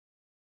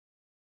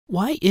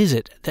Why is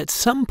it that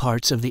some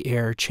parts of the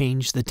air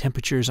change the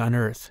temperatures on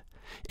Earth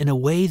in a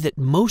way that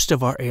most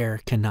of our air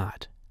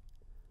cannot?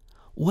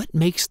 What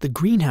makes the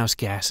greenhouse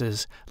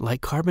gases like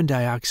carbon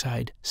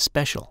dioxide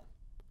special?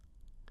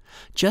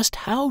 Just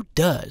how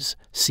does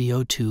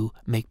CO2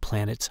 make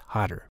planets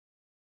hotter?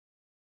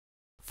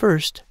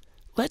 First,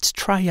 let's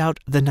try out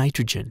the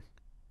nitrogen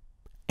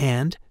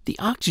and the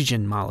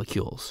oxygen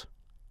molecules.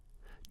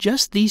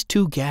 Just these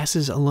two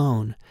gases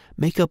alone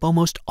make up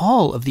almost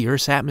all of the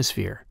Earth's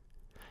atmosphere,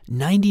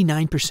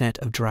 99%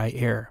 of dry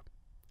air.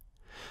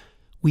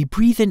 We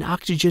breathe in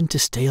oxygen to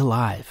stay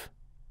alive.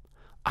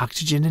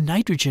 Oxygen and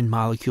nitrogen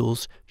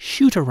molecules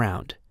shoot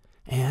around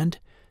and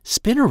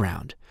spin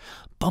around,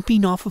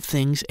 bumping off of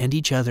things and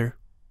each other.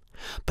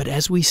 But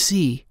as we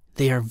see,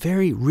 they are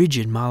very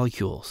rigid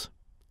molecules.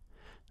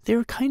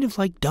 They're kind of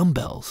like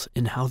dumbbells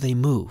in how they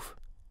move.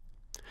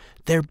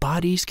 Their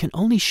bodies can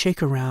only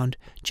shake around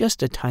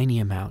just a tiny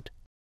amount.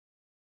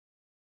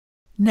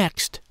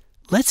 Next,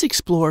 let's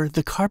explore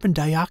the carbon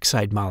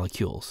dioxide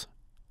molecules.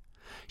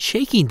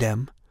 Shaking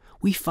them,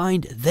 we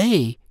find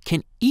they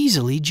can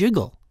easily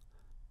jiggle.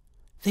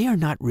 They are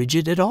not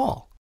rigid at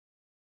all.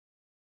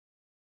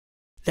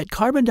 That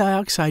carbon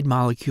dioxide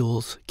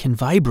molecules can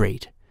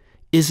vibrate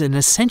is an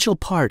essential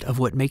part of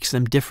what makes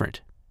them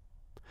different.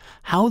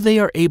 How they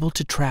are able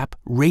to trap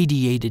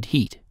radiated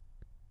heat.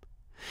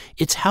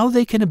 It's how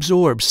they can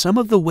absorb some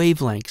of the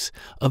wavelengths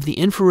of the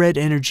infrared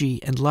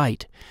energy and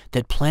light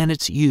that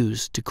planets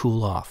use to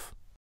cool off.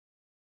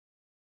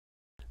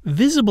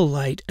 Visible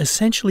light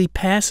essentially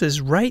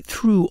passes right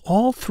through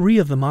all three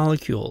of the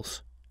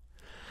molecules.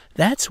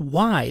 That's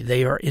why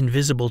they are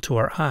invisible to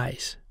our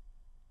eyes.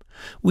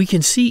 We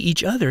can see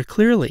each other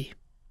clearly.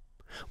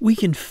 We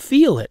can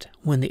feel it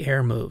when the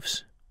air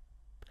moves.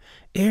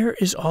 Air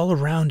is all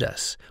around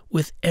us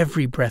with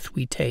every breath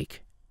we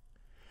take.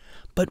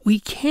 But we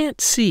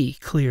can't see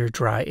clear,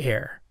 dry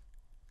air.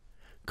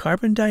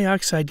 Carbon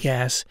dioxide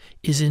gas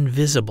is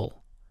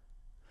invisible,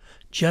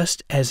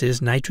 just as is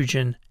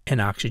nitrogen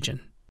and oxygen.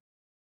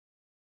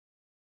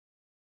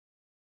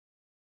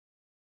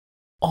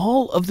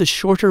 All of the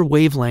shorter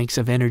wavelengths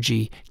of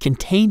energy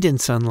contained in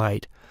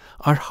sunlight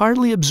are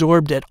hardly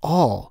absorbed at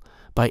all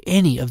by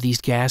any of these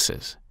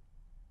gases.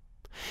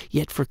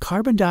 Yet for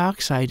carbon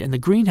dioxide and the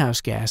greenhouse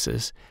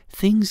gases,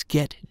 things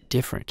get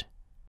different.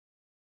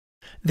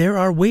 There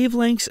are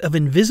wavelengths of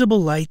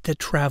invisible light that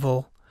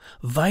travel,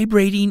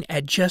 vibrating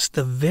at just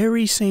the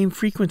very same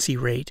frequency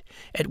rate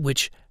at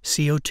which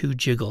CO2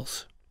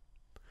 jiggles.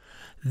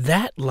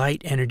 That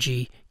light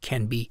energy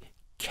can be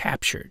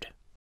captured.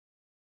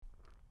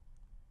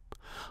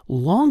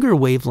 Longer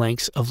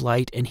wavelengths of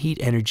light and heat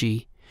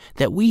energy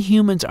that we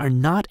humans are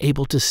not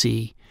able to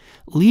see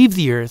leave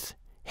the Earth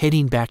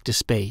heading back to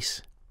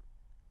space.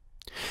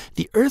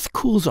 The Earth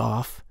cools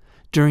off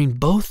during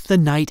both the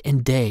night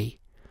and day,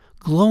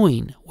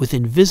 glowing with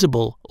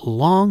invisible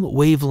long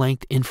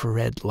wavelength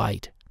infrared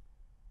light.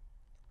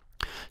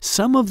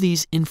 Some of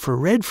these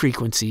infrared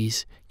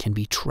frequencies can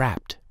be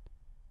trapped.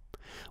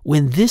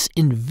 When this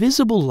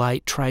invisible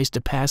light tries to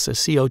pass a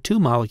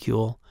CO2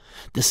 molecule,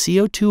 the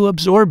CO2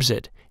 absorbs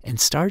it and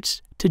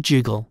starts to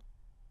jiggle,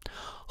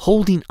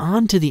 holding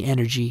on to the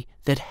energy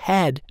that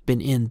had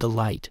been in the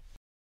light.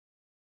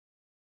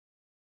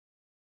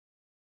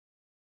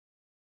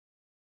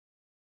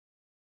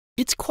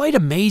 It's quite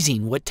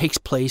amazing what takes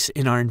place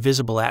in our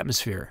invisible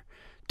atmosphere,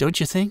 don't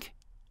you think?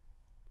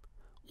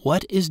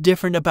 What is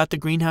different about the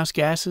greenhouse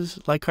gases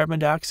like carbon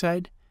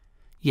dioxide?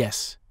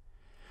 Yes,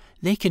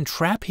 they can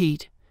trap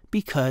heat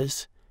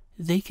because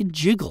they can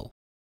jiggle.